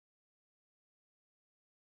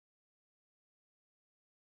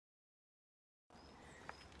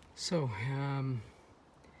So,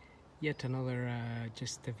 yet another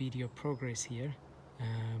just a video progress here.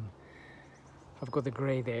 I've got the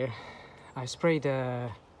grey there. I sprayed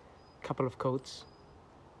a couple of coats,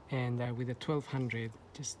 and with the 1200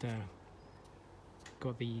 just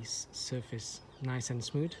got the surface nice and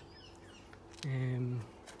smooth.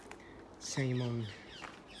 Same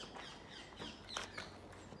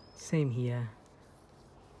here,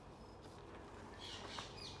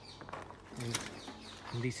 and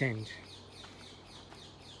on this end.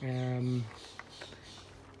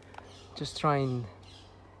 Just trying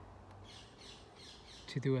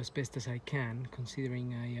to do as best as I can,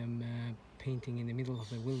 considering I am painting in the middle of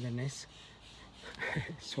the wilderness,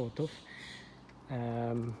 sort of.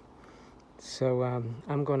 I'm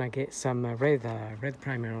gonna get some red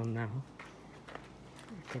primer on now.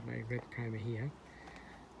 I've got my red primer here.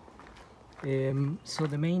 So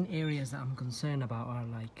the main areas that I'm concerned about are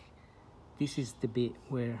like, this is the bit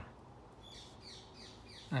where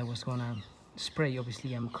I was gonna spray.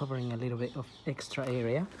 Obviously I'm covering a little bit of extra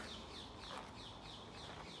area,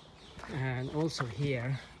 and also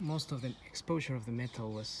here most of the exposure of the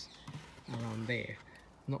metal was around there,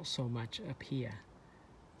 not so much up here,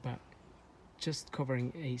 but just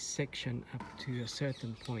covering a section up to a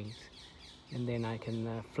certain point, and then I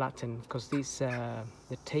can flatten, because this the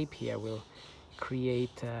tape here will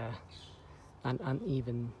create an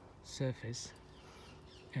uneven surface,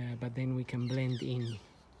 but then we can blend in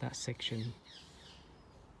that section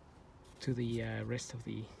to the rest of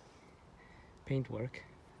the paintwork,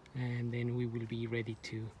 and then we will be ready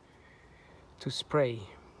to spray.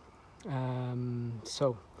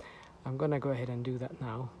 So I'm gonna go ahead and do that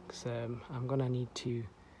now, because I'm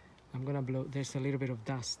gonna blow. There's a little bit of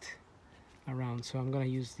dust around, so I'm gonna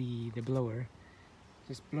use the blower,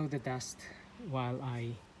 just blow the dust while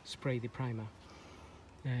I spray the primer.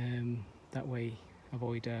 That way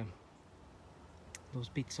avoid those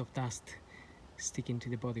bits of dust sticking to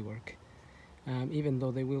the bodywork. Even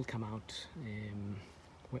though they will come out,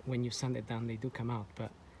 when you sand it down they do come out,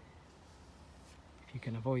 but if you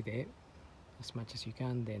can avoid it as much as you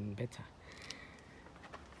can, then better.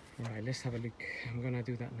 Alright, let's have a look. I'm gonna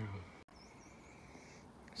do that now.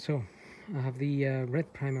 So I have the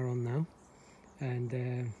red primer on now, and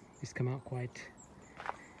it's come out quite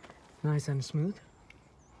nice and smooth.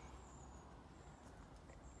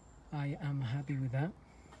 I am happy with that.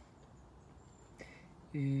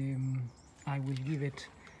 I will give it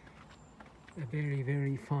a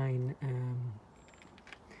very fine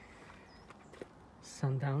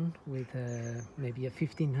sundown with maybe a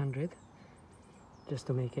 1500, just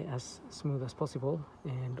to make it as smooth as possible,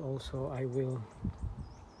 and also I will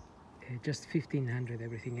just 1500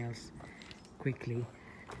 everything else quickly,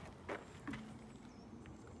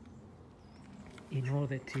 in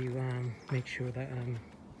order to make sure that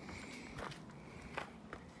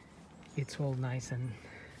it's all nice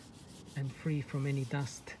and free from any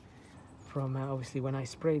dust. From obviously when I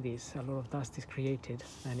spray this, a lot of dust is created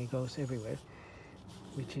and it goes everywhere,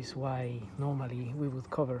 which is why normally we would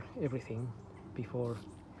cover everything before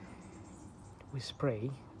we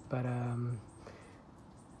spray. But I'm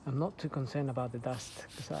not too concerned about the dust,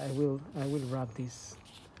 because I will rub this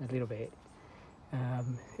a little bit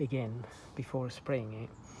again before spraying it,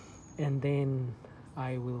 and then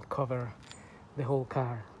I will cover the whole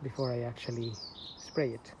car before I actually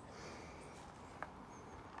spray it.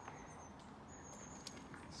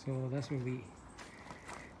 So that's where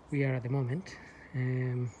we are at the moment.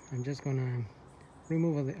 I'm just gonna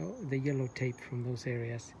remove the yellow tape from those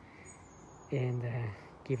areas and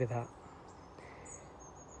give it that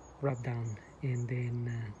rub down, and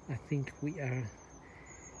then I think we are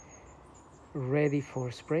ready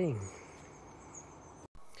for spraying.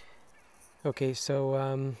 Okay, so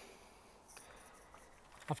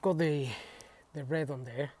I've got the red on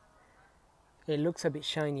there. It looks a bit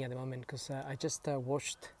shiny at the moment because I just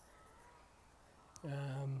washed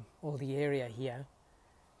all the area here.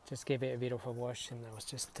 Just gave it a bit of a wash, and I was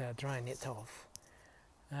just drying it off.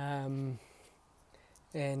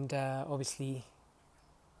 Obviously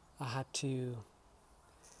I had to,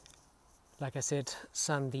 like I said,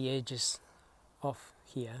 sand the edges off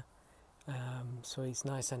here, so it's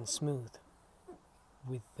nice and smooth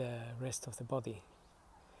with the rest of the body.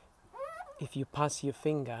 If you pass your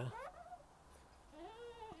finger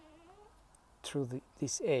through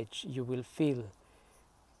this edge, you will feel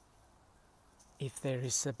if there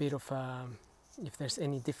is a bit of if there's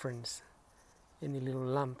any difference, any little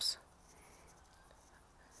lumps.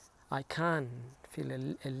 I can feel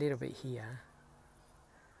a little bit here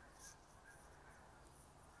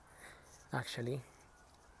actually.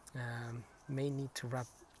 May need to rub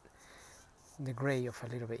the grey off a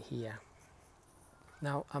little bit here.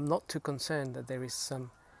 Now I'm not too concerned that there is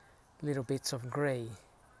some little bits of grey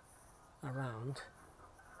around.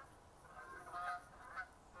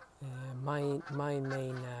 My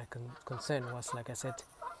main concern was, like I said,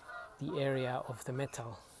 the area of the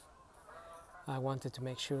metal. I wanted to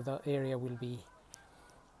make sure that area will be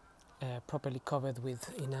properly covered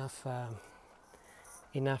with enough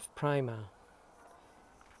primer.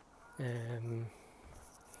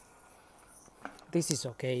 This is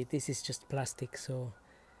okay, this is just plastic, so,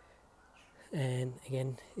 and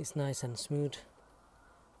again it's nice and smooth,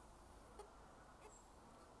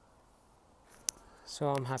 so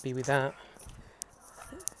I'm happy with that.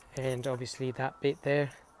 And obviously that bit there,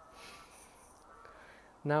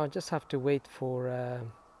 now I just have to wait for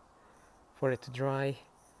it to dry.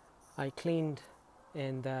 I cleaned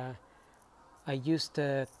and I used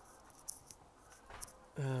what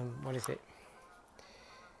is it?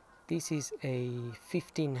 This is a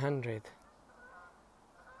 1500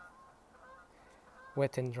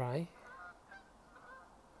 wet and dry.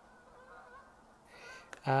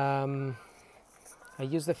 I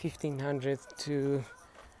used the 1500 to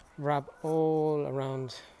rub all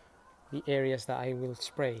around the areas that I will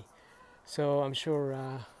spray. So I'm sure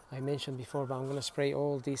I mentioned before, but I'm going to spray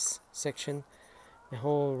all this section, the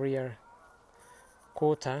whole rear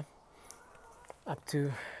quarter up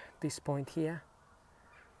to this point here.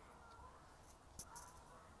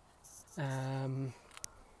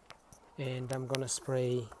 And I'm going to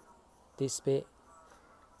spray this bit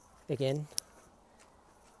again,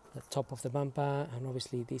 the top of the bumper, and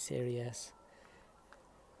obviously these areas,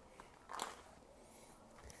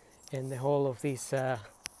 and the whole of this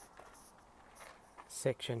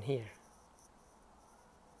section here.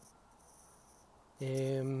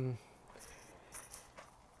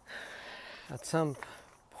 At some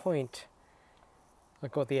point I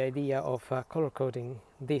got the idea of color coding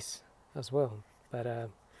this as well, but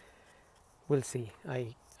we'll see.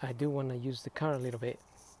 I do want to use the car a little bit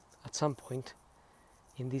at some point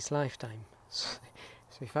in this lifetime. So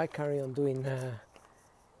if I carry on doing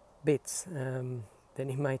bits, then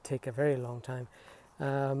it might take a very long time.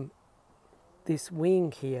 This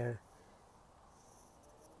wing here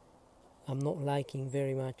I'm not liking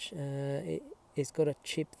very much. It's got a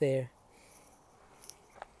chip there,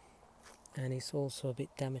 and it's also a bit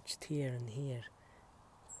damaged here and here.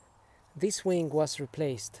 This wing was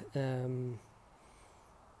replaced a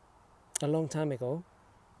long time ago,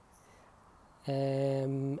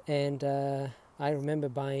 and I remember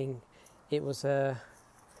buying, it was a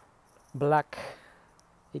black,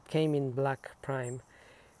 it came in black prime,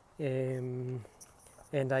 and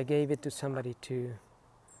I gave it to somebody to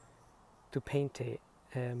paint it,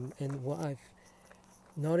 and what I've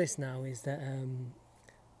noticed now is that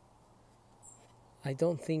I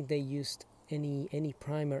don't think they used any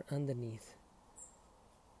primer underneath,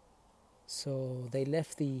 so they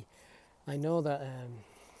left the, I know that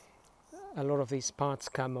a lot of these parts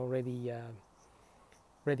come already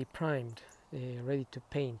ready primed, ready to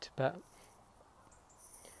paint, but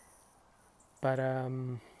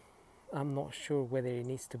I'm not sure whether it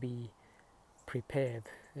needs to be prepared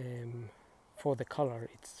for the color.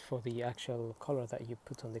 It's for the actual color that you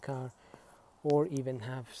put on the car, or even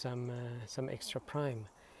have some extra prime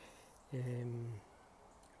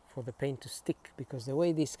for the paint to stick, because the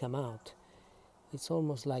way these come out, it's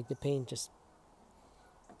almost like the paint just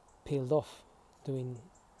peeled off doing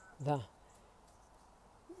that,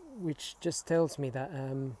 which just tells me that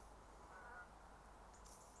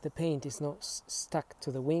the paint is not stuck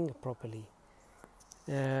to the wing properly,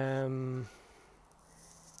 and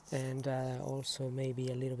also maybe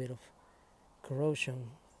a little bit of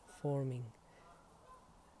corrosion forming.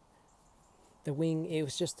 The wing, it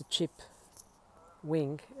was just a chip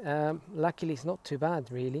wing. Luckily it's not too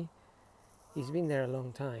bad really. It's been there a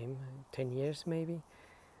long time, 10 years maybe,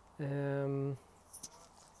 and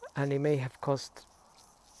it may have cost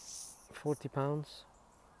 £40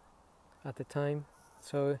 at the time,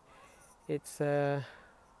 so it's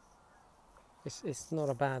not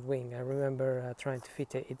a bad wing. I remember trying to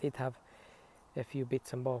fit it. It did have a few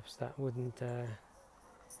bits and bobs that wouldn't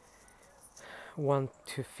want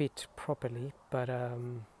to fit properly, but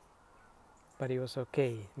it was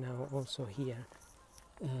okay. Now also here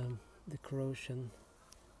the corrosion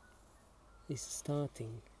is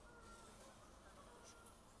starting,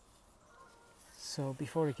 so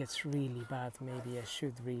before it gets really bad, maybe I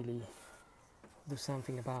should really do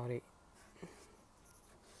something about it.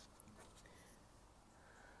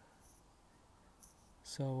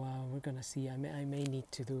 So we're gonna see. I may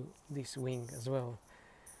need to do this wing as well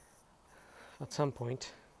at some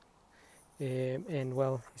point, and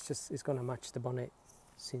well, it's gonna match the bonnet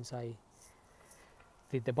since I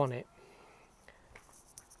did the bonnet.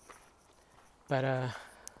 But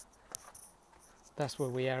that's where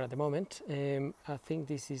we are at the moment. I think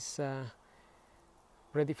this is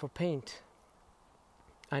ready for paint.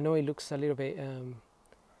 I know it looks a little bit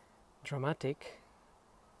dramatic,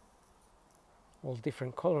 all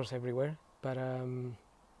different colors everywhere, but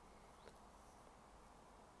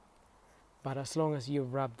as long as you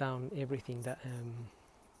rub down everything that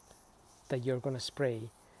you're gonna spray,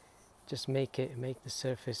 just make the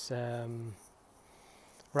surface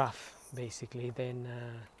rough, basically, then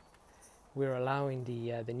we're allowing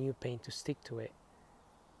the new paint to stick to it,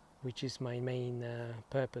 which is my main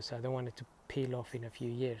purpose. I don't want it to peel off in a few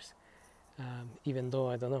years, even though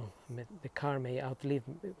I don't know, the car may outlive,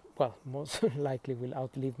 well, most likely will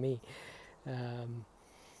outlive me, and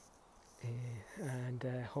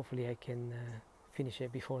hopefully I can finish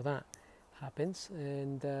it before that happens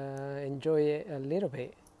and enjoy it a little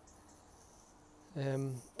bit.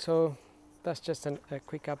 So that's just a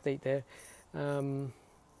quick update there. I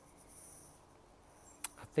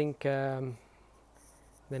think the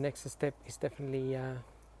next step is definitely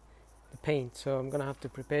the paint, so I'm gonna have to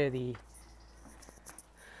prepare the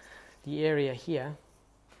area here.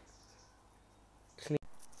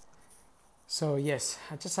 So yes,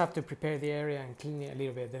 I just have to prepare the area and clean it a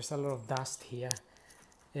little bit. There's a lot of dust here,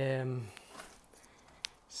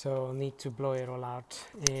 so I need to blow it all out.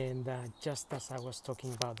 And just as I was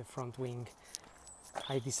talking about the front wing,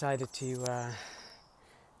 I decided to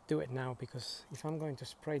do it now, because if I'm going to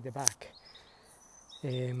spray the back,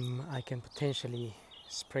 I can potentially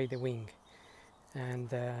spray the wing and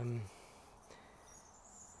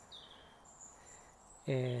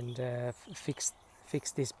fix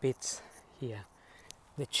these bits here,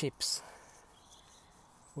 the chips,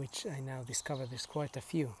 which I now discover there's quite a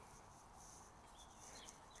few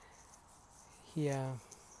here.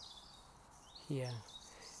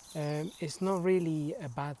 It's not really a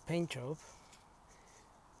bad paint job,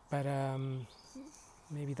 but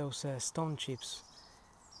maybe those stone chips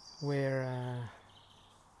were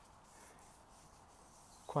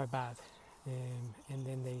quite bad, and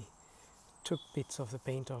then they took bits of the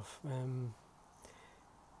paint off.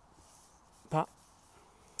 But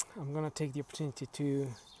I'm gonna take the opportunity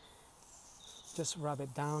to just rub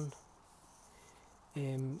it down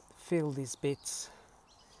and fill these bits.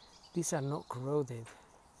 These are not corroded,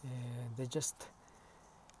 they're just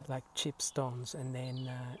like chip stones, and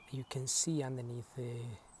then you can see underneath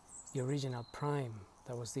the original prime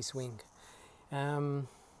that was this wing.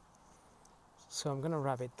 So I'm gonna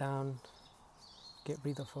rub it down, get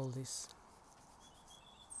rid of all these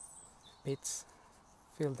bits,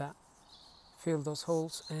 fill those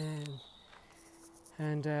holes,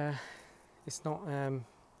 and it's not going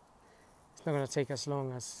to take as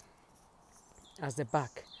long as the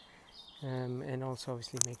back, and also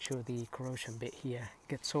obviously make sure the corrosion bit here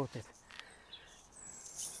gets sorted,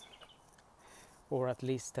 or at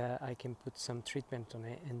least I can put some treatment on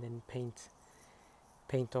it and then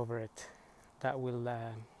paint over it. That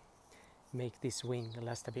will make this wing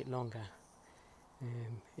last a bit longer.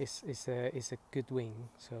 It's a good wing,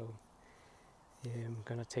 so I'm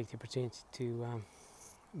gonna take the opportunity to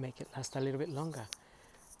make it last a little bit longer.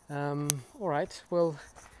 Alright, well,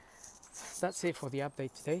 that's it for the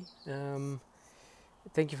update today.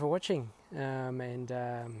 Thank you for watching, and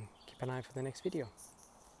keep an eye for the next video.